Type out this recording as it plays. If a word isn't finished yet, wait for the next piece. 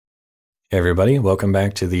Hey everybody, welcome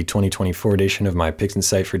back to the 2024 edition of my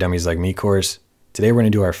PixInsight for Dummies Like Me course. Today we're going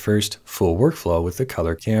to do our first full workflow with the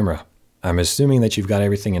color camera. I'm assuming that you've got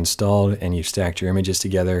everything installed and you've stacked your images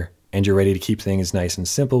together and you're ready to keep things nice and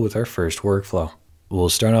simple with our first workflow. We'll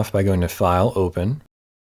start off by going to File, Open.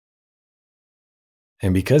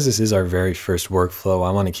 And because this is our very first workflow,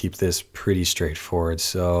 I want to keep this pretty straightforward.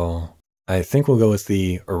 So I think we'll go with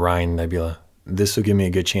the Orion Nebula. This will give me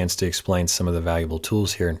a good chance to explain some of the valuable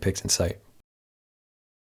tools here in PixInsight.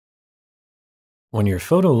 When your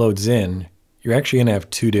photo loads in, you're actually going to have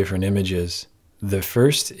two different images. The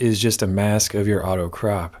first is just a mask of your auto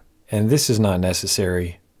crop, and this is not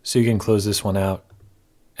necessary, so you can close this one out,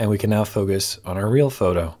 and we can now focus on our real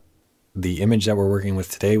photo. The image that we're working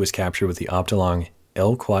with today was captured with the Optolong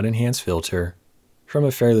L Quad Enhance filter from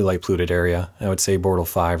a fairly light polluted area, I would say Bortle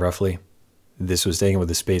 5 roughly. This was taken with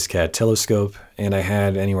the SpaceCat telescope, and I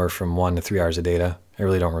had anywhere from 1 to 3 hours of data. I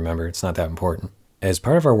really don't remember, it's not that important. As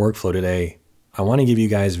part of our workflow today, I want to give you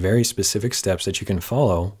guys very specific steps that you can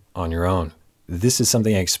follow on your own. This is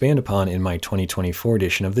something I expand upon in my 2024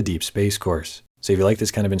 edition of the Deep Space course. So if you like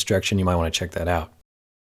this kind of instruction, you might want to check that out.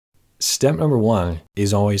 Step number 1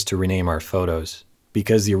 is always to rename our photos,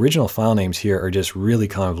 because the original file names here are just really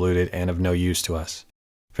convoluted and of no use to us.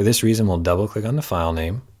 For this reason, we'll double click on the file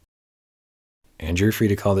name, and you're free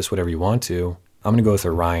to call this whatever you want to. I'm going to go with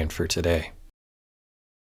Orion for today.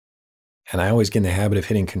 And I always get in the habit of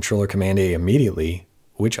hitting Control or Command A immediately,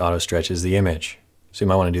 which auto stretches the image. So you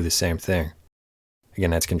might want to do the same thing. Again,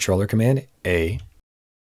 that's Control or Command A.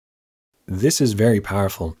 This is very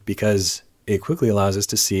powerful because it quickly allows us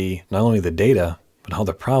to see not only the data, but all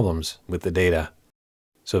the problems with the data.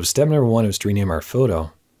 So if step number 1 was to rename our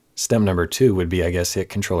photo, step number 2 would be, I guess, hit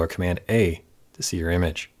Control or Command A to see your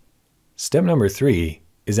image. Step number 3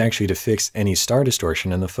 is actually to fix any star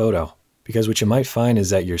distortion in the photo, because what you might find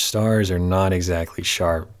is that your stars are not exactly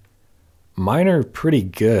sharp. Mine are pretty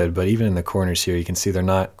good, but even in the corners here, you can see they're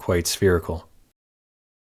not quite spherical.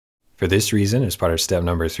 For this reason, as part of step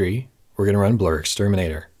number 3, we're going to run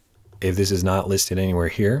BlurXterminator. If this is not listed anywhere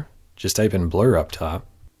here, just type in blur up top,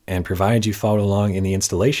 and provided you followed along in the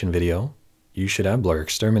installation video, you should have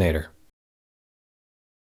BlurXterminator.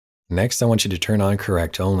 Next, I want you to turn on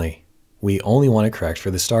Correct Only. We only want to correct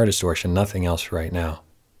for the star distortion, nothing else right now.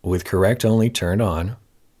 With Correct Only turned on,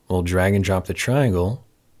 we'll drag and drop the triangle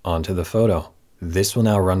onto the photo. This will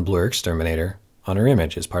now run BlurXterminator on our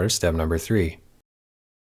image as part of step number 3.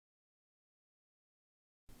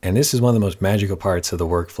 And this is one of the most magical parts of the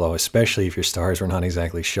workflow, especially if your stars were not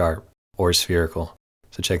exactly sharp or spherical.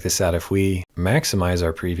 So check this out. If we maximize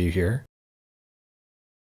our preview here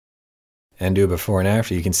and do a before and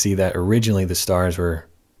after, you can see that originally the stars were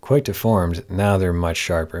quite deformed. Now they're much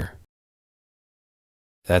sharper.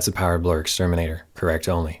 That's the power of BlurXterminator, Correct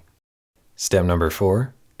Only. Step number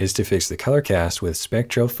 4 is to fix the color cast with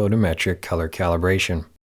SpectroPhotometricColorCalibration.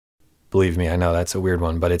 Believe me, I know that's a weird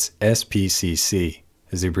one, but it's SPCC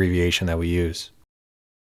is the abbreviation that we use.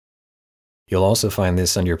 You'll also find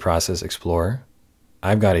this under your Process Explorer.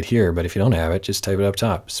 I've got it here, but if you don't have it, just type it up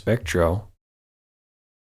top, Spectro,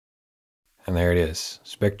 and there it is,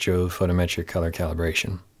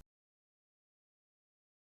 SpectroPhotometricColorCalibration.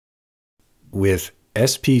 With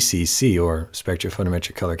SPCC, or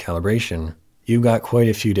SpectroPhotometricColorCalibration, you've got quite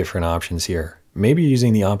a few different options here. Maybe you're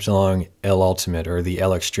using the Optolong L Ultimate or the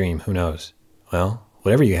L Extreme, who knows? Well,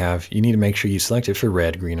 whatever you have, you need to make sure you select it for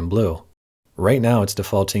red, green, and blue. Right now it's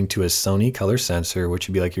defaulting to a Sony color sensor, which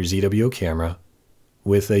would be like your ZWO camera,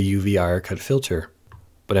 with a UV IR cut filter.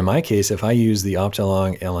 But in my case, if I use the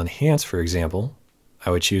Optolong L Enhance, for example,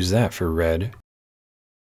 I would choose that for red,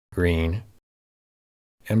 green,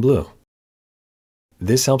 and blue.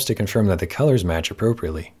 This helps to confirm that the colors match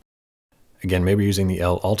appropriately. Again, maybe using the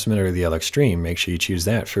L Ultimate or the L Extreme, make sure you choose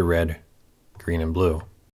that for red, green, and blue.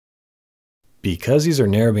 Because these are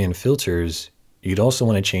narrowband filters, you'd also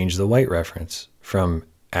want to change the white reference from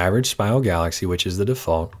average spiral galaxy, which is the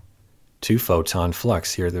default, to photon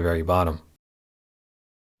flux here at the very bottom.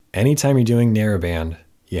 Anytime you're doing narrowband,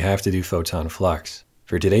 you have to do photon flux.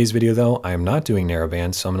 For today's video though, I am not doing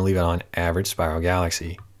narrowband, so I'm going to leave it on average spiral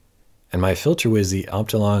galaxy. And my filter was the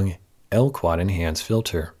Optolong L Quad Enhance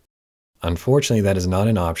filter. Unfortunately, that is not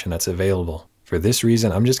an option that's available. For this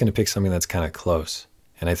reason, I'm just going to pick something that's kind of close.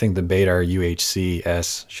 And I think the Beta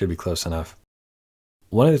UHC-S should be close enough.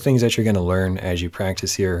 One of the things that you're going to learn as you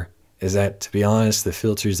practice here is that, to be honest, the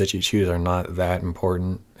filters that you choose are not that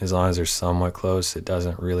important. As long as they're somewhat close, it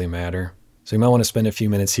doesn't really matter. So you might want to spend a few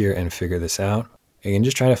minutes here and figure this out. And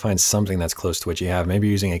just try to find something that's close to what you have. Maybe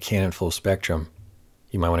using a Canon full spectrum.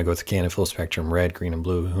 You might want to go with the Canon full spectrum, red, green, and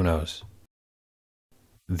blue, who knows.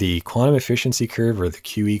 The quantum efficiency curve or the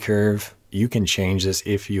QE curve, you can change this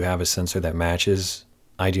if you have a sensor that matches.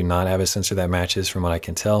 I do not have a sensor that matches from what I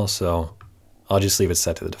can tell, so I'll just leave it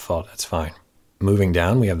set to the default. That's fine. Moving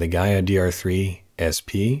down, we have the Gaia DR3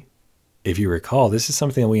 SP. If you recall, this is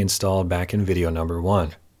something that we installed back in video number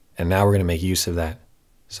 1, and now we're going to make use of that.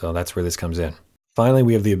 So that's where this comes in. Finally,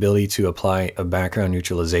 we have the ability to apply a background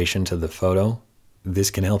neutralization to the photo. This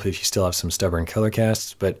can help if you still have some stubborn color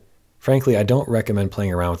casts, but frankly, I don't recommend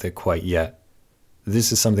playing around with it quite yet.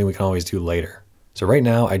 This is something we can always do later. So right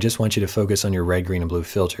now, I just want you to focus on your red, green, and blue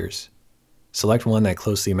filters. Select one that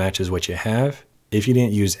closely matches what you have. If you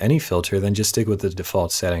didn't use any filter, then just stick with the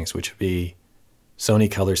default settings, which would be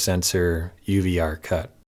Sony Color Sensor UVR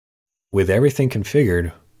Cut. With everything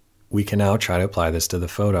configured, we can now try to apply this to the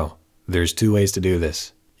photo. There's 2 ways to do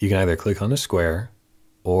this. You can either click on the square,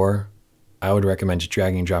 or I would recommend just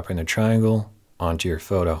dragging and dropping the triangle onto your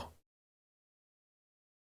photo.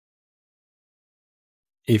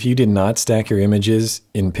 If you did not stack your images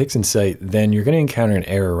in PixInsight, then you're going to encounter an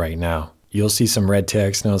error right now. You'll see some red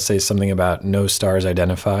text and it'll say something about no stars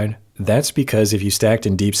identified. That's because if you stacked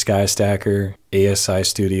in Deep Sky Stacker, ASI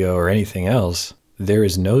Studio, or anything else, there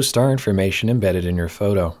is no star information embedded in your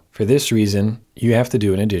photo. For this reason, you have to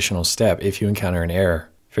do an additional step if you encounter an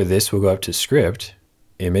error. For this, we'll go up to Script,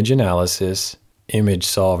 Image Analysis, Image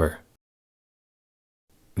Solver.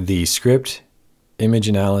 The Script, Image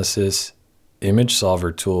Analysis, Image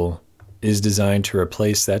Solver tool is designed to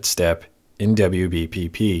replace that step in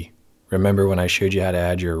WBPP. Remember when I showed you how to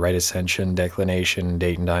add your right ascension, declination,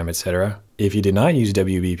 date and time, etc.? If you did not use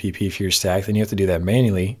WBPP for your stack, then you have to do that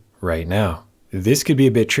manually right now. This could be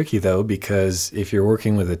a bit tricky though, because if you're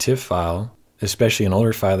working with a TIFF file, especially an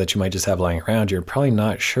older file that you might just have lying around, you're probably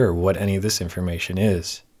not sure what any of this information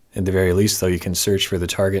is. At the very least though, you can search for the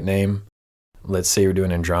target name. Let's say you're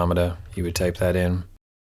doing Andromeda, you would type that in.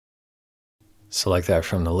 Select that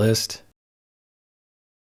from the list.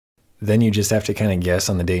 Then you just have to kind of guess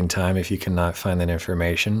on the date and time if you cannot find that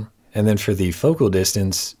information. And then for the focal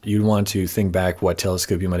distance, you'd want to think back what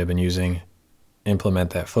telescope you might have been using,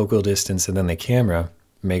 implement that focal distance, and then the camera,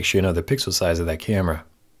 make sure you know the pixel size of that camera.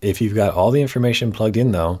 If you've got all the information plugged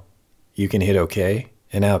in though, you can hit OK,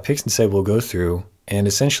 and now PixInsight will go through and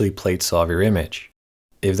essentially plate solve your image.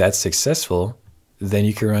 If that's successful, then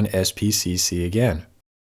you can run SPCC again.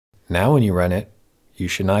 Now when you run it, you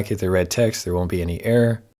should not get the red text, there won't be any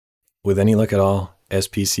error. With any luck at all,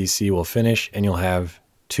 SPCC will finish and you'll have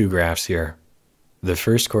 2 graphs here. The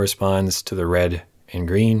first corresponds to the red and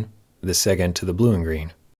green, the second to the blue and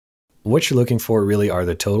green. What you're looking for really are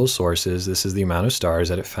the total sources. This is the amount of stars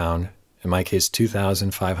that it found, in my case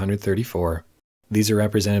 2,534. These are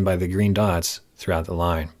represented by the green dots throughout the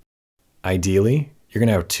line. Ideally, you're going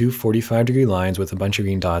to have 2 45-degree lines with a bunch of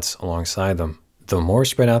green dots alongside them. The more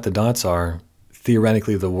spread out the dots are,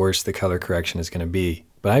 theoretically the worse the color correction is going to be.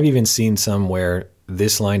 But I've even seen some where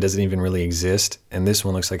this line doesn't even really exist, and this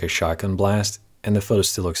one looks like a shotgun blast, and the photo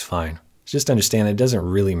still looks fine. Just understand it doesn't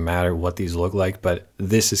really matter what these look like, but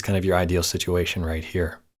this is kind of your ideal situation right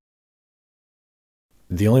here.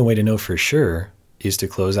 The only way to know for sure is to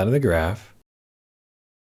close out of the graph,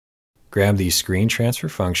 grab the Screen Transfer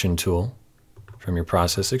Function tool from your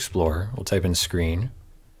Process Explorer. We'll type in Screen.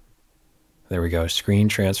 There we go, Screen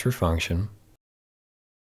Transfer Function.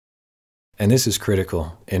 And this is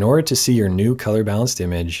critical. In order to see your new color balanced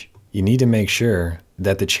image, you need to make sure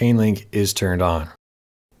that the chain link is turned on.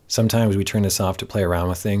 Sometimes we turn this off to play around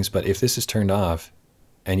with things, but if this is turned off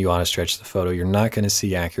and you auto stretch the photo, you're not going to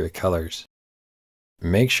see accurate colors.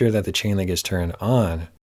 Make sure that the chain link is turned on.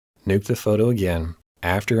 Nuke the photo again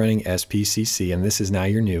after running SPCC, and this is now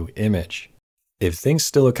your new image. If things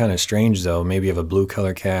still look kind of strange though, maybe you have a blue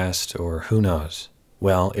color cast or who knows.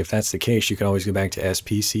 Well, if that's the case, you can always go back to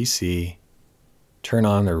SPCC, turn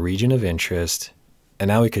on the region of interest, and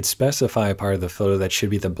now we could specify a part of the photo that should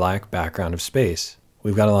be the black background of space.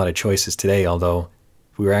 We've got a lot of choices today, although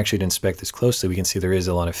if we were actually to inspect this closely, we can see there is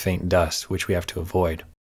a lot of faint dust, which we have to avoid.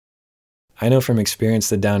 I know from experience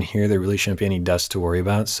that down here there really shouldn't be any dust to worry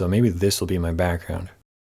about, so maybe this will be my background.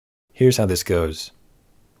 Here's how this goes.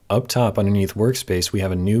 Up top underneath Workspace, we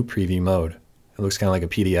have a new preview mode. It looks kind of like a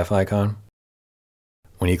PDF icon.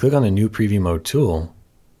 When you click on the new preview mode tool,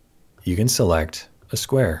 you can select a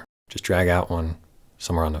square. Just drag out one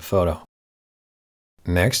somewhere on the photo.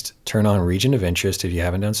 Next, turn on region of interest if you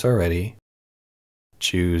haven't done so already.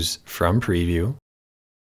 Choose from preview,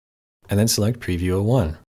 and then select preview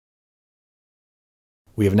 01.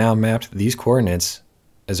 We have now mapped these coordinates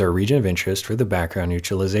as our region of interest for the background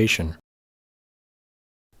neutralization.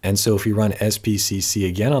 And so if we run SPCC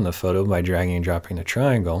again on the photo by dragging and dropping the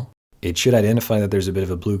triangle, It should identify that there's a bit of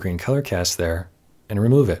a blue-green color cast there and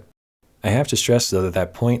remove it. I have to stress though that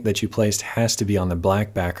that point that you placed has to be on the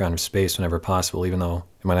black background of space whenever possible, even though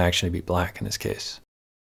it might actually be black in this case.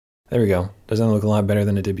 There we go. Doesn't it look a lot better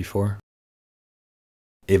than it did before?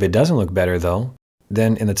 If it doesn't look better though,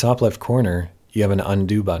 then in the top left corner, you have an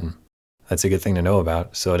undo button. That's a good thing to know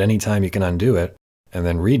about, so at any time you can undo it and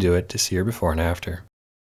then redo it to see your before and after.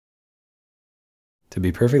 To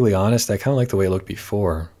be perfectly honest, I kind of like the way it looked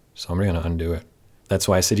before, so I'm going to undo it. That's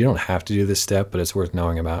why I said you don't have to do this step, but it's worth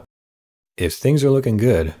knowing about. If things are looking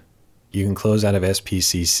good, you can close out of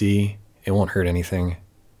SPCC, it won't hurt anything.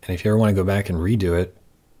 And if you ever want to go back and redo it,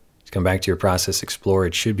 just come back to your Process Explorer,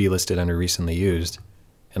 it should be listed under Recently Used,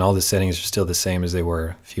 and all the settings are still the same as they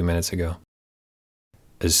were a few minutes ago.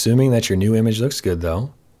 Assuming that your new image looks good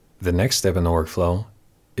though, the next step in the workflow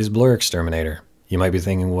is BlurXterminator. You might be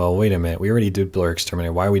thinking, well, wait a minute, we already did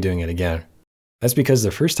BlurXterminator, why are we doing it again? That's because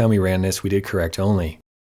the first time we ran this, we did correct only.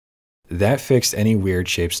 That fixed any weird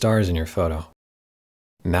shaped stars in your photo.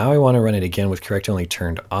 Now I want to run it again with correct only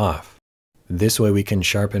turned off. This way we can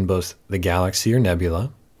sharpen both the galaxy or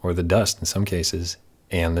nebula, or the dust in some cases,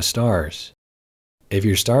 and the stars. If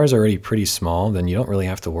your star is already pretty small, then you don't really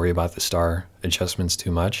have to worry about the star adjustments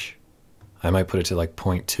too much. I might put it to like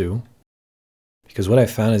 0.2. Because what I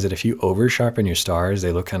found is that if you over sharpen your stars,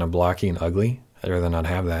 they look kind of blocky and ugly. I'd rather not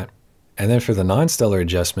have that. And then for the non-stellar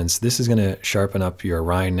adjustments, this is going to sharpen up your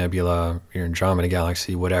Orion Nebula, your Andromeda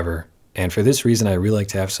Galaxy, whatever. And for this reason, I really like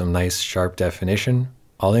to have some nice sharp definition.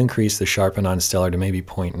 I'll increase the sharpen on stellar to maybe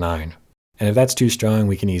 0.9. And if that's too strong,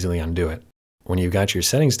 we can easily undo it. When you've got your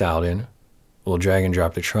settings dialed in, we'll drag and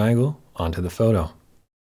drop the triangle onto the photo.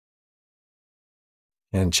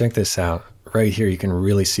 And check this out. Right here, you can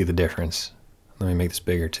really see the difference. Let me make this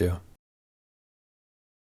bigger too.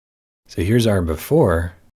 So here's our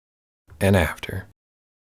before and after.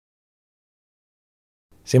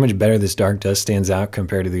 See how much better this dark dust stands out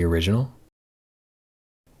compared to the original?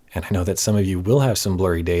 And I know that some of you will have some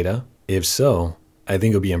blurry data. If so, I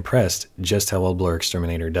think you'll be impressed just how well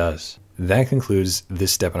BlurXterminator does. That concludes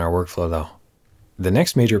this step in our workflow though. The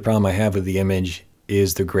next major problem I have with the image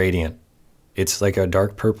is the gradient. It's like a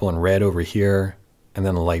dark purple and red over here, and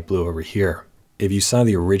then a light blue over here. If you saw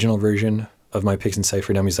the original version of my PixInsight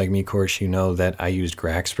for Dummies Like Me course, you know that I used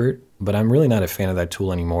GrAxpert, but I'm really not a fan of that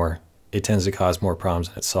tool anymore. It tends to cause more problems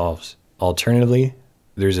than it solves. Alternatively,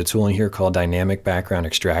 there's a tool in here called Dynamic Background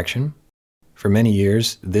Extraction. For many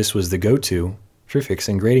years, this was the go-to for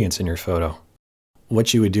fixing gradients in your photo.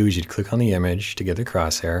 What you would do is you'd click on the image to get the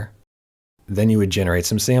crosshair, then you would generate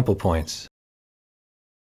some sample points.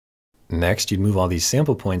 Next, you'd move all these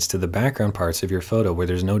sample points to the background parts of your photo where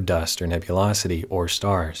there's no dust or nebulosity or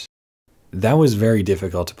stars. That was very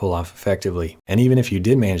difficult to pull off effectively, and even if you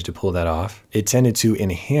did manage to pull that off, it tended to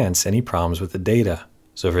enhance any problems with the data.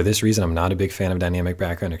 So for this reason, I'm not a big fan of dynamic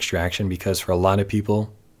background extraction because for a lot of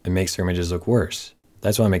people, it makes their images look worse.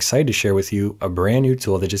 That's why I'm excited to share with you a brand new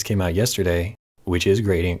tool that just came out yesterday, which is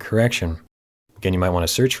gradient correction. Again, you might want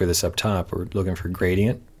to search for this up top. We're looking for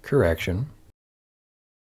gradient correction.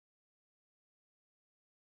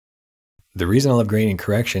 The reason I love gradient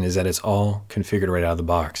correction is that it's all configured right out of the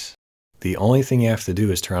box. The only thing you have to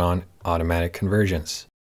do is turn on automatic convergence.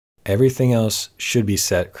 Everything else should be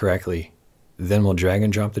set correctly. Then we'll drag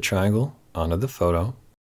and drop the triangle onto the photo.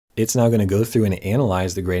 It's now going to go through and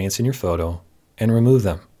analyze the gradients in your photo and remove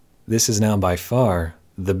them. This is now by far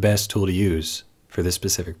the best tool to use for this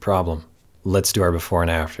specific problem. Let's do our before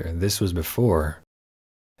and after. This was before.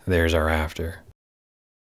 There's our after.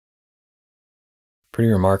 Pretty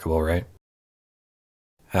remarkable, right?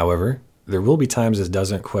 However, there will be times this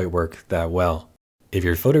doesn't quite work that well. If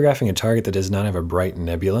you're photographing a target that does not have a bright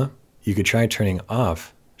nebula, you could try turning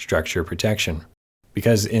off structure protection.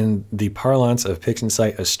 Because in the parlance of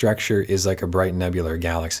PixInsight, a structure is like a bright nebular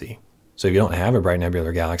galaxy. So if you don't have a bright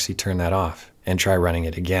nebular galaxy, turn that off and try running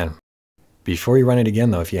it again. Before you run it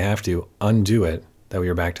again though, if you have to, undo it, that way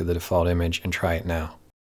you're back to the default image, and try it now.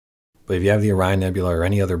 But if you have the Orion Nebula or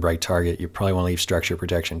any other bright target, you probably want to leave structure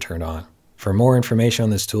protection turned on. For more information on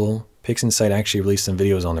this tool, PixInsight actually released some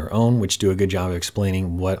videos on their own which do a good job of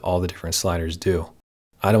explaining what all the different sliders do.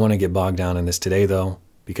 I don't want to get bogged down in this today though,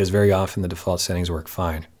 because very often the default settings work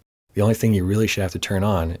fine. The only thing you really should have to turn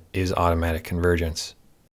on is automatic convergence.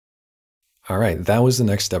 Alright, that was the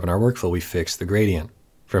next step in our workflow. We fixed the gradient.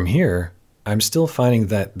 From here, I'm still finding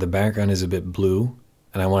that the background is a bit blue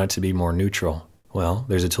and I want it to be more neutral. Well,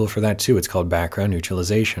 there's a tool for that too. It's called background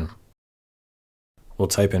neutralization. We'll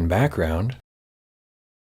type in background,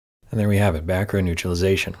 and there we have it, background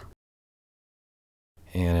neutralization.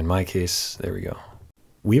 And in my case, there we go.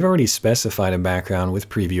 We've already specified a background with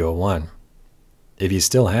Preview 01. If you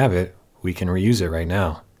still have it, we can reuse it right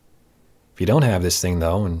now. If you don't have this thing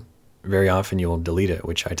though, and very often you'll delete it,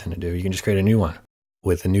 which I tend to do, you can just create a new one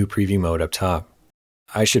with the new preview mode up top.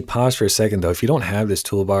 I should pause for a second though. If you don't have this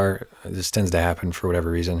toolbar, this tends to happen for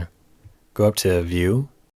whatever reason. Go up to View,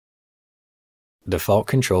 Default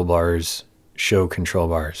Control Bars, Show Control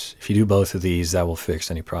Bars. If you do both of these, that will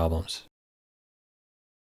fix any problems.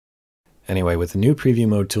 Anyway, with the new preview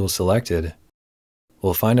mode tool selected,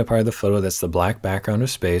 we'll find a part of the photo that's the black background of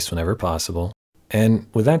space whenever possible. And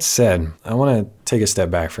with that said, I want to take a step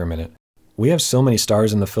back for a minute. We have so many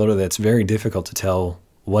stars in the photo that it's very difficult to tell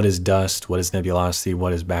what is dust, what is nebulosity,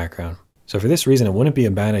 what is background. So for this reason, it wouldn't be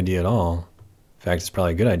a bad idea at all. In fact, it's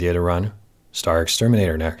probably a good idea to run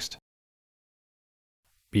StarXterminator next.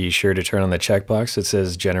 Be sure to turn on the checkbox that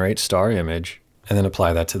says Generate Star Image, and then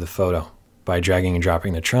apply that to the photo by dragging and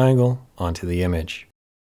dropping the triangle onto the image.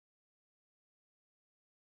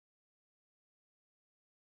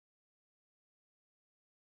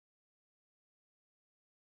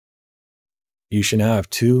 You should now have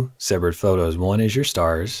two separate photos. One is your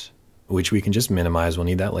stars, which we can just minimize. We'll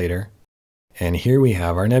need that later. And here we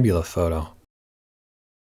have our nebula photo.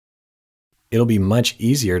 It'll be much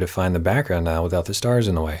easier to find the background now without the stars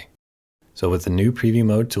in the way. So with the new preview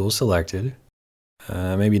mode tool selected,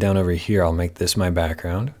 maybe down over here, I'll make this my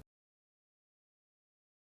background.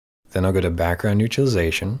 Then I'll go to Background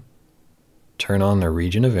Neutralization, turn on the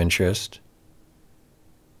region of interest,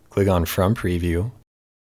 click on From Preview,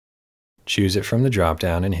 choose it from the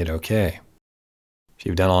drop-down and hit OK. If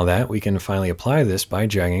you've done all that, we can finally apply this by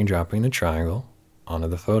dragging and dropping the triangle onto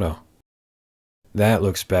the photo. That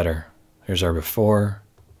looks better. There's our before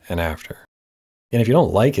and after. And if you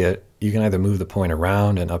don't like it, you can either move the point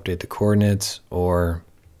around and update the coordinates or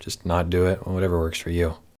just not do it, whatever works for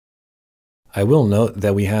you. I will note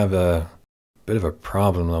that we have a bit of a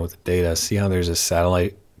problem though with the data. See how there's a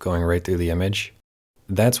satellite going right through the image?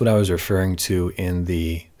 That's what I was referring to in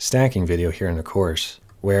the stacking video here in the course,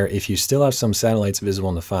 where if you still have some satellites visible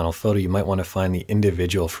in the final photo, you might want to find the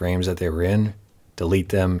individual frames that they were in, delete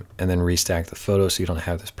them, and then restack the photo so you don't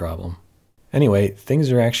have this problem. Anyway,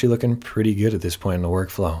 things are actually looking pretty good at this point in the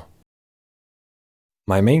workflow.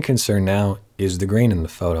 My main concern now is the grain in the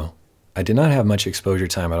photo. I did not have much exposure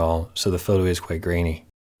time at all, so the photo is quite grainy.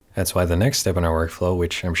 That's why the next step in our workflow,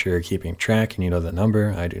 which I'm sure you're keeping track and you know the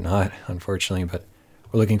number, I do not, unfortunately, but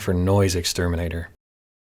we're looking for NoiseXterminator.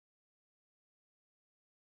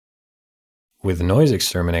 With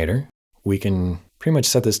NoiseXterminator, we can pretty much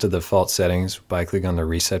set this to default settings by clicking on the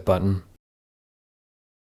reset button.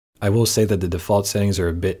 I will say that the default settings are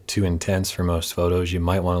a bit too intense for most photos. You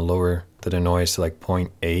might want to lower the denoise to like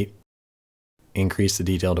 0.8, increase the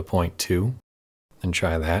detail to 0.2, and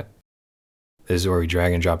try that. This is where we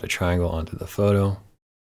drag and drop the triangle onto the photo.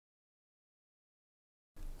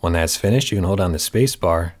 When that's finished, you can hold down the space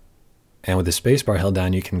bar, and with the space bar held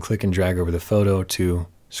down, you can click and drag over the photo to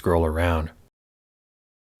scroll around.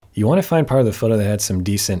 You want to find part of the photo that had some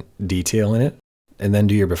decent detail in it, and then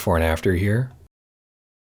do your before and after here.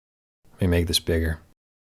 Let me make this bigger.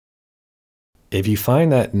 If you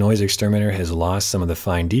find that NoiseXterminator has lost some of the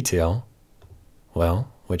fine detail,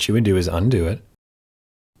 well, what you would do is undo it,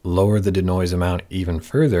 lower the denoise amount even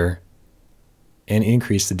further, and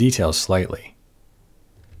increase the detail slightly.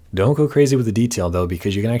 Don't go crazy with the detail though,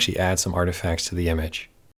 because you can actually add some artifacts to the image.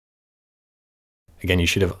 Again, you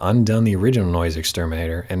should have undone the original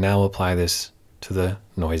NoiseXterminator and now apply this to the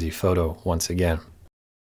noisy photo once again.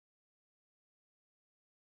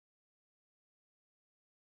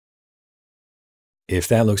 If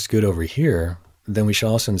that looks good over here, then we should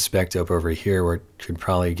also inspect up over here where it could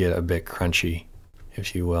probably get a bit crunchy,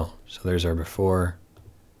 if you will. So there's our before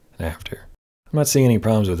and after. I'm not seeing any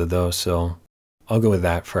problems with it though, so I'll go with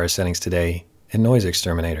that for our settings today in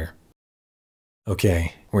NoiseXterminator.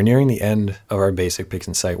 Okay, we're nearing the end of our basic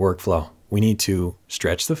PixInsight workflow. We need to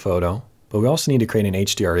stretch the photo, but we also need to create an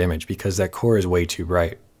HDR image because that core is way too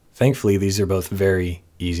bright. Thankfully, these are both very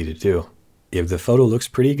easy to do. If the photo looks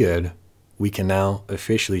pretty good, we can now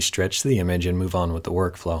officially stretch the image and move on with the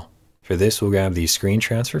workflow. For this, we'll grab the screen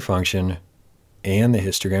transfer function and the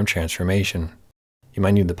histogram transformation. You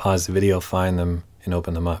might need to pause the video, find them, and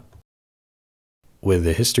open them up. With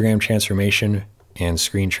the histogram transformation and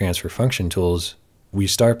screen transfer function tools, we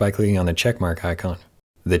start by clicking on the checkmark icon.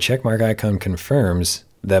 The checkmark icon confirms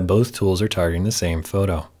that both tools are targeting the same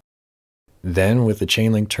photo. Then, with the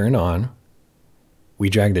chain link turned on, we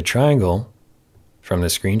drag the triangle from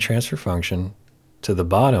the screen transfer function to the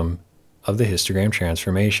bottom of the histogram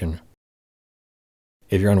transformation.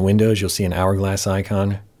 If you're on Windows, you'll see an hourglass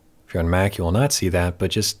icon. If you're on Mac, you will not see that,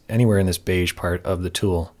 but just anywhere in this beige part of the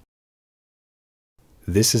tool.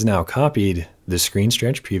 This has now copied the screen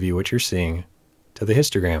stretch preview, which you're seeing, to the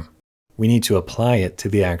histogram. We need to apply it to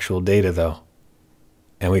the actual data though.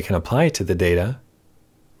 And we can apply it to the data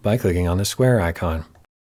by clicking on the square icon.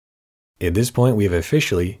 At this point, we've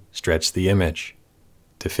officially stretched the image.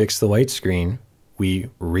 To fix the white screen, we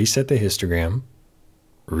reset the histogram,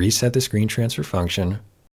 reset the screen transfer function.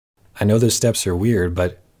 I know those steps are weird,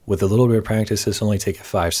 but with a little bit of practice, this will only take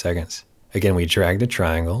 5 seconds. Again, we drag the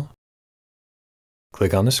triangle,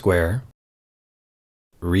 click on the square,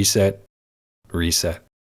 reset, reset.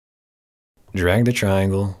 Drag the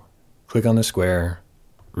triangle, click on the square,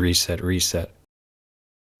 reset, reset.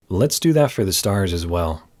 Let's do that for the stars as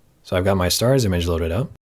well. So I've got my stars image loaded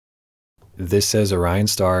up. This says Orion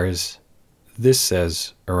stars. This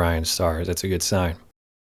says Orion stars. That's a good sign.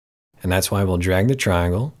 And that's why we'll drag the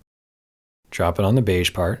triangle, drop it on the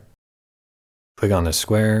beige part, click on the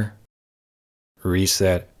square,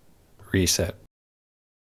 reset, reset.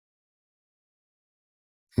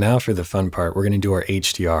 Now for the fun part, we're going to do our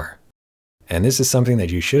HDR. And this is something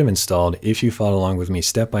that you should have installed if you followed along with me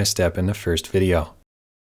step by step in the first video.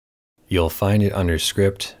 You'll find it under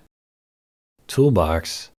Script,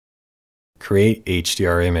 Toolbox, Create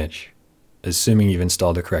HDR Image, assuming you've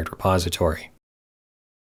installed the correct repository.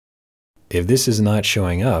 If this is not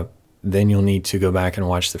showing up, then you'll need to go back and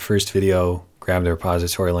watch the first video, grab the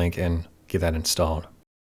repository link, and get that installed.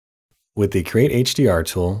 With the Create HDR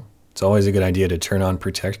tool, it's always a good idea to turn on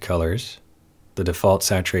Protect Colors. The default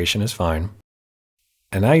saturation is fine.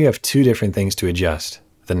 And now you have two different things to adjust,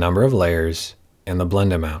 the number of layers and the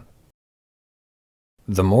blend amount.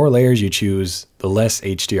 The more layers you choose, the less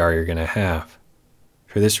HDR you're going to have.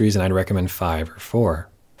 For this reason, I'd recommend 5 or 4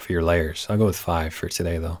 for your layers. I'll go with 5 for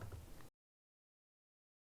today though.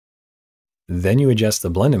 Then you adjust the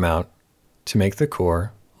blend amount to make the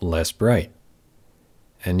core less bright.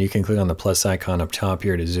 And you can click on the plus icon up top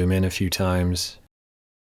here to zoom in a few times.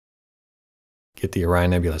 Get the Orion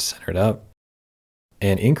Nebula centered up,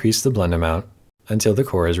 and increase the blend amount until the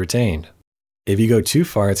core is retained. If you go too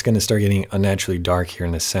far, it's going to start getting unnaturally dark here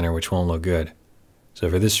in the center, which won't look good. So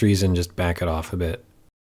for this reason, just back it off a bit.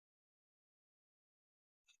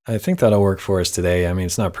 I think that'll work for us today. I mean,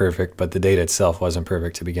 it's not perfect, but the data itself wasn't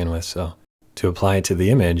perfect to begin with. So to apply it to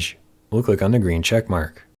the image, we'll click on the green check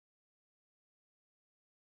mark.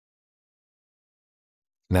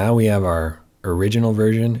 Now we have our original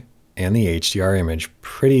version and the HDR image.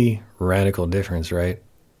 Pretty radical difference, right?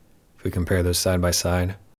 If we compare those side by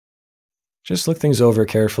side. Just look things over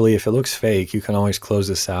carefully. If it looks fake, you can always close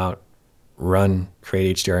this out, run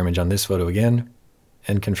Create HDR Image on this photo again,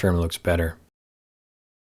 and confirm it looks better.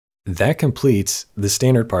 That completes the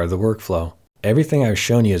standard part of the workflow. Everything I've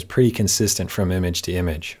shown you is pretty consistent from image to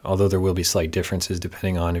image, although there will be slight differences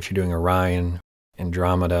depending on if you're doing Orion,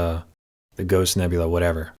 Andromeda, the Ghost Nebula,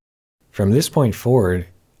 whatever. From this point forward,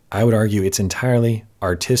 I would argue it's entirely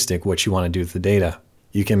artistic what you want to do with the data.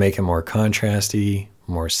 You can make it more contrasty,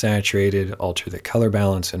 more saturated, alter the color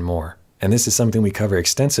balance, and more. And this is something we cover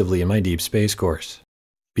extensively in my Deep Space course.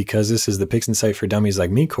 Because this is the PixInsight for Dummies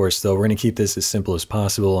Like Me course, though, we're going to keep this as simple as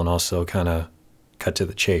possible and also kind of cut to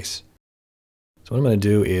the chase. So what I'm going to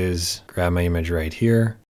do is grab my image right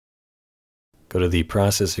here, go to the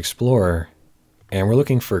Process Explorer, and we're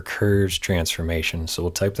looking for Curves Transformation. So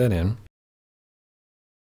we'll type that in.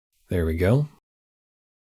 There we go.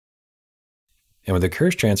 And with the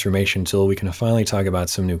Curves Transformation tool, we can finally talk about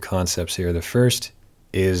some new concepts here. The first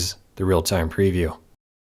is the real-time preview.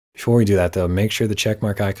 Before we do that though, make sure the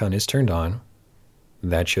checkmark icon is turned on.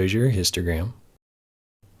 That shows your histogram.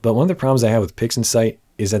 But one of the problems I have with PixInsight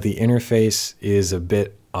is that the interface is a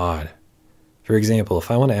bit odd. For example,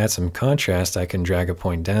 if I want to add some contrast, I can drag a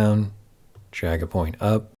point down, drag a point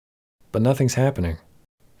up, but nothing's happening.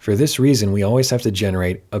 For this reason, we always have to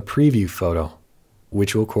generate a preview photo,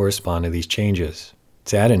 which will correspond to these changes.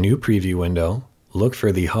 To add a new preview window, look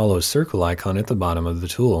for the hollow circle icon at the bottom of the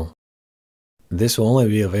tool. This will only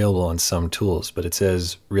be available on some tools, but it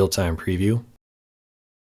says real-time preview.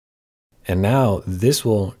 And now this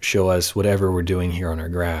will show us whatever we're doing here on our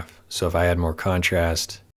graph. So if I add more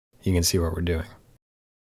contrast, you can see what we're doing.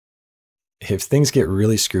 If things get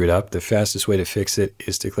really screwed up, the fastest way to fix it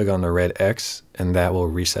is to click on the red X, and that will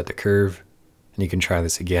reset the curve, and you can try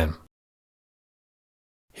this again.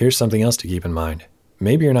 Here's something else to keep in mind.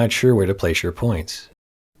 Maybe you're not sure where to place your points.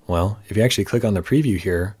 Well, if you actually click on the preview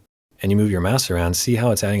here, and you move your mouse around, see how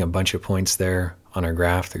it's adding a bunch of points there on our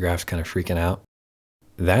graph? The graph's kind of freaking out.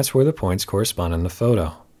 That's where the points correspond in the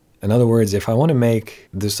photo. In other words, if I want to make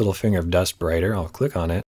this little finger of dust brighter, I'll click on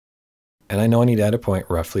it, And I know I need to add a point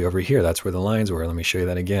roughly over here. That's where the lines were. Let me show you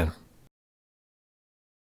that again.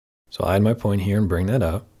 So I'll add my point here and bring that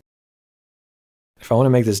up. If I want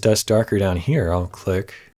to make this dust darker down here, I'll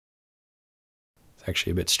click. It's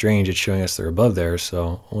actually a bit strange. It's showing us they're above there,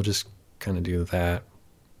 so we'll just kind of do that.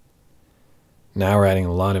 Now we're adding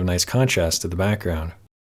a lot of nice contrast to the background.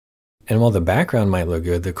 And while the background might look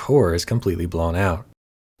good, the core is completely blown out.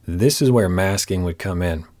 This is where masking would come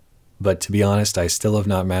in. But to be honest, I still have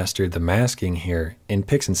not mastered the masking here in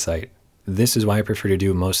PixInsight. This is why I prefer to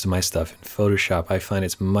do most of my stuff in Photoshop. I find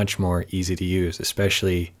it's much more easy to use,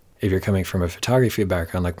 especially if you're coming from a photography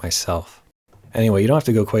background like myself. Anyway, you don't have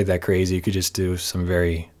to go quite that crazy. You could just do some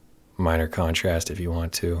very minor contrast if you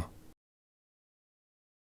want to.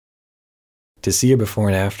 To see your before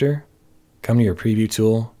and after, come to your preview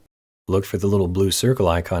tool, look for the little blue circle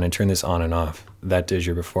icon and turn this on and off. That does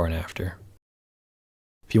your before and after.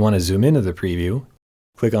 If you want to zoom into the preview,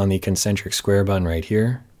 click on the concentric square button right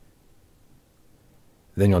here.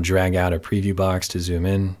 Then you'll drag out a preview box to zoom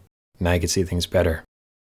in. Now you can see things better.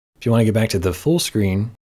 If you want to get back to the full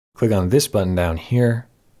screen, click on this button down here.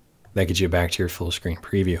 That gets you back to your full screen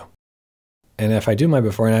preview. And if I do my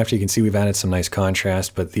before and after, you can see we've added some nice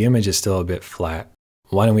contrast, but the image is still a bit flat.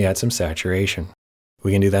 Why don't we add some saturation?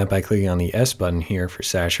 We can do that by clicking on the S button here for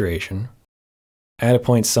saturation. Add a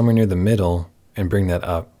point somewhere near the middle and bring that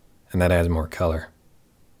up, and that adds more color.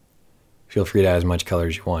 Feel free to add as much color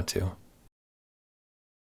as you want to.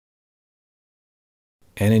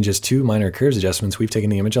 And in just 2 minor curves adjustments, we've taken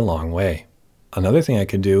the image a long way. Another thing I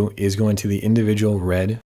could do is go into the individual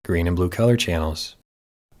red, green, and blue color channels.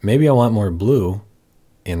 Maybe I want more blue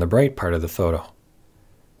in the bright part of the photo.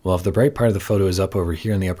 Well, if the bright part of the photo is up over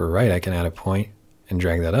here in the upper right, I can add a point and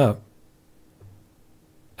drag that up.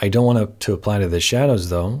 I don't want it to apply to the shadows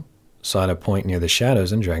though, so I'll add a point near the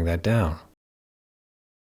shadows and drag that down.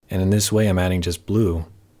 And in this way, I'm adding just blue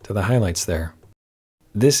to the highlights there.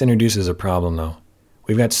 This introduces a problem though.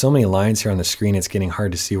 We've got so many lines here on the screen, it's getting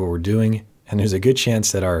hard to see what we're doing, and there's a good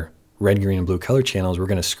chance that our red, green, and blue color channels, we're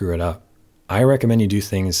going to screw it up. I recommend you do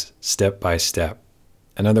things step by step.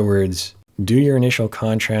 In other words, do your initial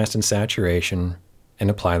contrast and saturation and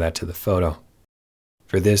apply that to the photo.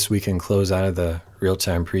 For this, we can close out of the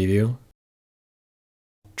real-time preview,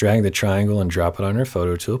 drag the triangle and drop it on our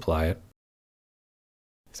photo to apply it.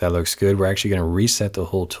 If that looks good, we're actually going to reset the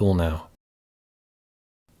whole tool now.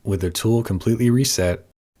 With the tool completely reset,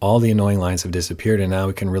 all the annoying lines have disappeared, and now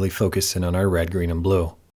we can really focus in on our red, green, and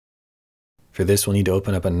blue. For this, we'll need to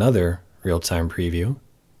open up another real-time preview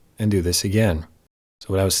and do this again. So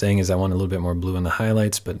what I was saying is I want a little bit more blue in the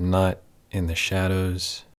highlights, but not in the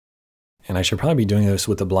shadows. And I should probably be doing this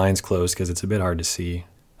with the blinds closed because it's a bit hard to see.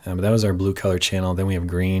 But that was our blue color channel. Then we have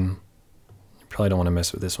green. You probably don't want to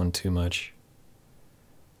mess with this one too much.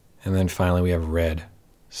 And then finally we have red.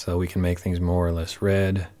 So we can make things more or less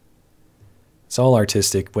red. It's all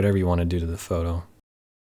artistic, whatever you want to do to the photo.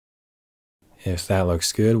 If that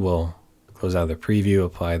looks good, we'll close out the preview,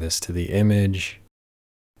 apply this to the image.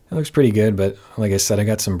 It looks pretty good, but like I said, I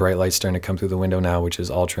got some bright light starting to come through the window now, which is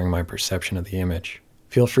altering my perception of the image.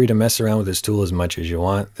 Feel free to mess around with this tool as much as you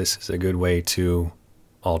want. This is a good way to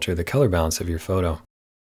alter the color balance of your photo.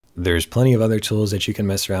 There's plenty of other tools that you can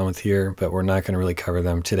mess around with here, but we're not going to really cover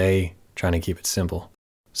them today, trying to keep it simple.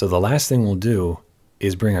 So the last thing we'll do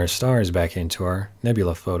is bring our stars back into our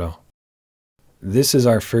nebula photo. This is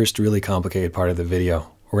our first really complicated part of the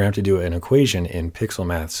video. We're going to have to do an equation in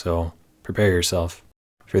PixelMath, so prepare yourself.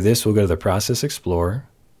 For this, we'll go to the Process Explorer,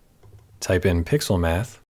 type in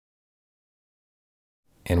PixelMath,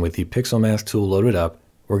 and with the PixelMath tool loaded up,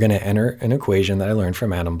 we're going to enter an equation that I learned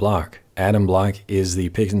from Adam Block. Adam Block is the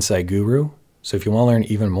PixInsight guru, so if you want to learn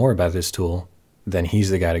even more about this tool, then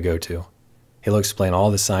he's the guy to go to. He'll explain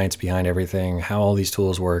all the science behind everything, how all these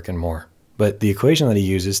tools work, and more. But the equation that he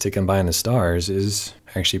uses to combine the stars is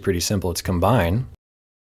actually pretty simple. It's combine,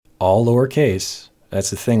 all lowercase.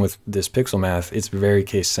 That's the thing with this PixelMath, it's very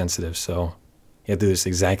case sensitive, so you have to do this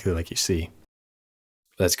exactly like you see.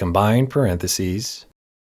 Let's combine parentheses.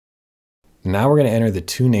 Now we're going to enter the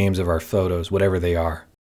 2 names of our photos, whatever they are.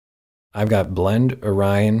 I've got blend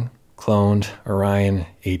Orion, cloned Orion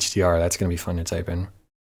HDR. That's going to be fun to type in.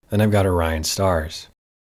 Then I've got Orion stars.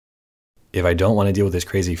 If I don't want to deal with this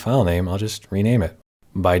crazy file name, I'll just rename it.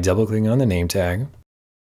 By double-clicking on the name tag,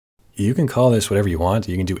 you can call this whatever you want.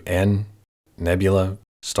 You can do N, Nebula,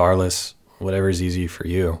 Starless, whatever is easy for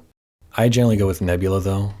you. I generally go with Nebula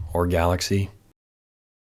though, or Galaxy.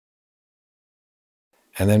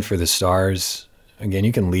 And then for the stars, again,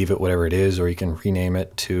 you can leave it whatever it is, or you can rename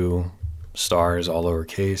it to stars all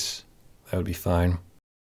lowercase. That would be fine.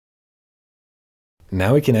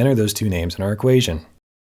 Now we can enter those two names in our equation.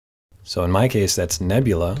 So in my case, that's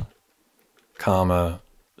nebula, comma,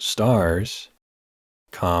 stars,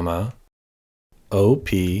 comma, OP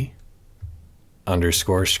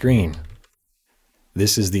underscore screen.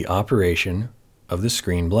 This is the operation of the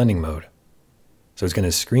screen blending mode. So it's going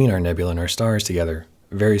to screen our nebula and our stars together,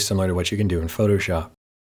 very similar to what you can do in Photoshop.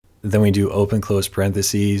 Then we do open close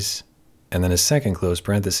parentheses, and then a second close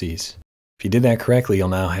parentheses. If you did that correctly, you'll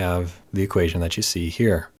now have the equation that you see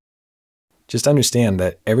here. Just understand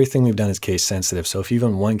that everything we've done is case sensitive, so if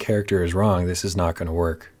even one character is wrong, this is not going to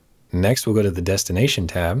work. Next, we'll go to the Destination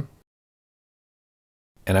tab,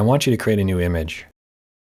 and I want you to create a new image.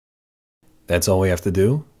 That's all we have to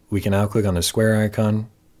do. We can now click on the square icon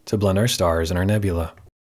to blend our stars and our nebula.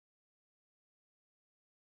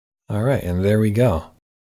 All right, and there we go.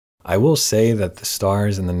 I will say that the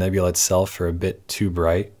stars and the nebula itself are a bit too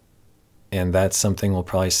bright, and that's something we'll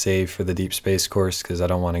probably save for the deep space course because I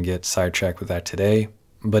don't want to get sidetracked with that today.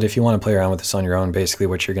 But if you want to play around with this on your own, basically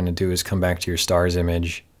what you're going to do is come back to your stars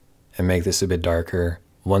image and make this a bit darker.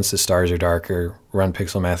 Once the stars are darker, run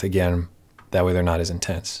PixelMath again. That way they're not as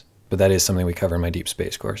intense. But that is something we cover in my deep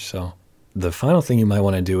space course. So the final thing you might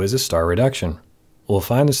want to do is a star reduction. We'll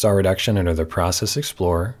find the star reduction under the Process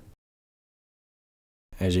Explorer.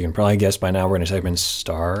 As you can probably guess by now, we're going to type in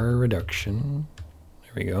star reduction.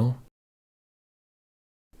 There we go.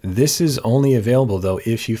 This is only available though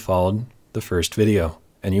if you followed the first video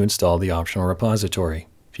and you installed the optional repository.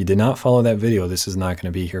 If you did not follow that video, this is not going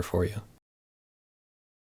to be here for you.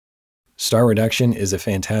 Star reduction is a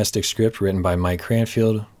fantastic script written by Mike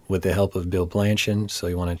Cranfield with the help of Bill Blanchard, so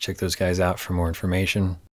you want to check those guys out for more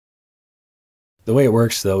information. The way it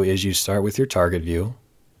works though is you start with your target view.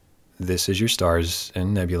 This is your stars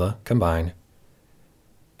and nebula combined.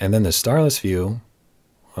 And then the starless view,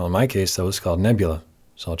 well in my case that was called nebula,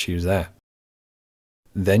 so I'll choose that.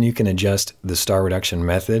 Then you can adjust the star reduction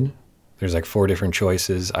method. There's like 4 different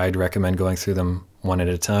choices. I'd recommend going through them one at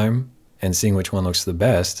a time and seeing which one looks the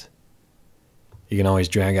best. You can always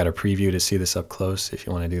drag out a preview to see this up close if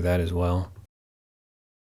you want to do that as well.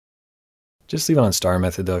 Just leave it on star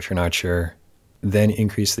method though if you're not sure. Then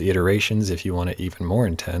increase the iterations if you want it even more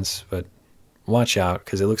intense, but watch out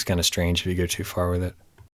because it looks kind of strange if you go too far with it.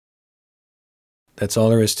 That's all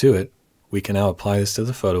there is to it. We can now apply this to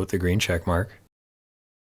the photo with the green check mark.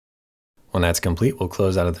 When that's complete, we'll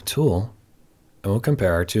close out of the tool and we'll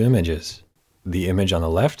compare our 2 images. The image on the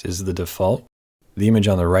left is the default. The image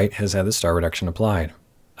on the right has had the star reduction applied.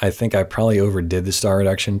 I think I probably overdid the star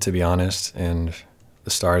reduction, to be honest, and the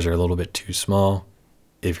stars are a little bit too small.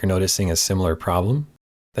 If you're noticing a similar problem,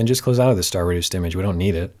 then just close out of the star reduced image. We don't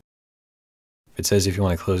need it. If it says if you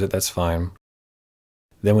want to close it, that's fine.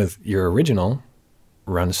 Then with your original,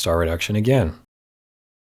 run star reduction again.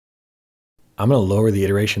 I'm going to lower the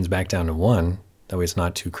iterations back down to 1, that way it's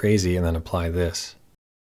not too crazy, and then apply this.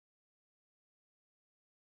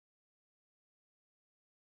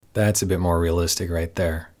 That's a bit more realistic right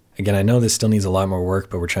there. Again, I know this still needs a lot more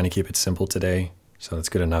work, but we're trying to keep it simple today, so that's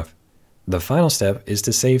good enough. The final step is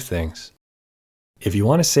to save things. If you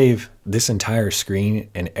want to save this entire screen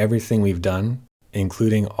and everything we've done,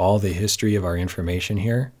 including all the history of our information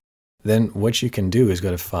here, then what you can do is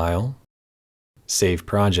go to File, Save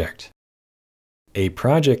Project. A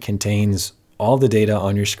project contains all the data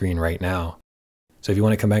on your screen right now. So if you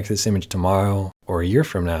want to come back to this image tomorrow or a year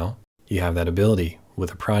from now, you have that ability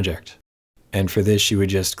with a project. And for this, you would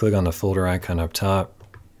just click on the folder icon up top.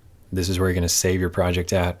 This is where you're going to save your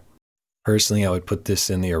project at. Personally, I would put this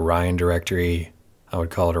in the Orion directory. I would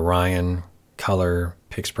call it Orion, Color,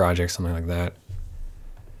 Pix Project, something like that.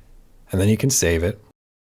 And then you can save it.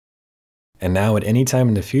 And now at any time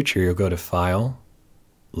in the future, you'll go to File,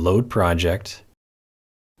 Load Project.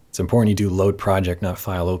 It's important you do Load Project, not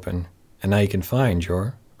File Open. And now you can find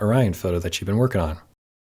your Orion photo that you've been working on.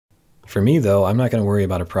 For me though, I'm not going to worry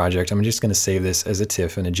about a project. I'm just going to save this as a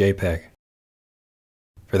TIFF and a JPEG.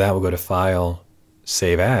 For that, we'll go to File,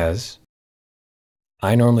 Save As.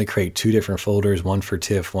 I normally create 2 different folders, one for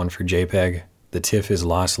TIFF, one for JPEG. The TIFF is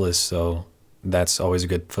lossless, so that's always a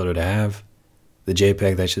good photo to have. The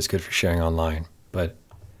JPEG, that's just good for sharing online. But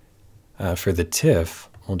for the TIFF,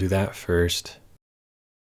 we'll do that first.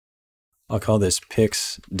 I'll call this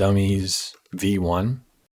Pix Dummies V1.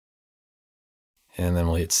 And then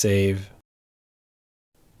we'll hit Save.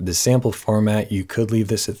 The sample format, you could leave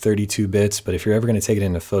this at 32 bits, but if you're ever going to take it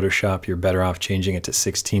into Photoshop, you're better off changing it to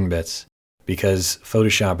 16 bits. Because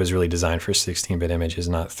Photoshop is really designed for 16-bit images,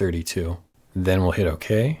 not 32. Then we'll hit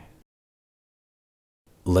OK.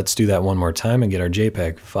 Let's do that one more time and get our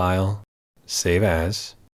JPEG. File, Save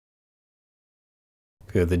As.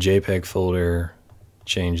 Go to the JPEG folder,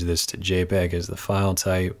 change this to JPEG as the file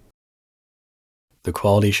type. The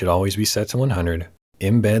quality should always be set to 100.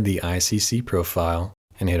 Embed the ICC profile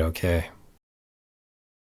and hit OK.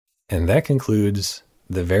 And that concludes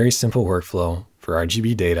the very simple workflow for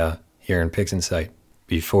RGB data here in PixInsight.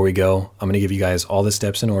 Before we go, I'm going to give you guys all the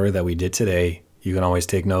steps in order that we did today. You can always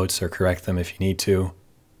take notes or correct them if you need to,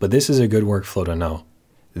 but this is a good workflow to know.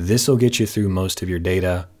 This will get you through most of your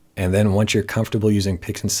data, and then once you're comfortable using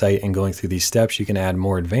PixInsight and going through these steps, you can add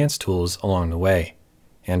more advanced tools along the way.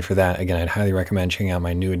 And for that, again, I'd highly recommend checking out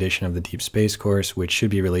my new edition of the Deep Space course, which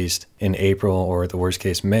should be released in April or at the worst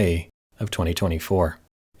case May of 2024.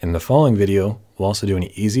 In the following video, we'll also do an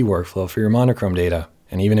easy workflow for your monochrome data.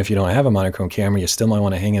 And even if you don't have a monochrome camera, you still might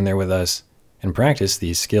want to hang in there with us and practice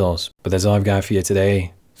these skills. But that's all I've got for you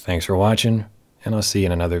today. Thanks for watching, and I'll see you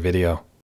in another video.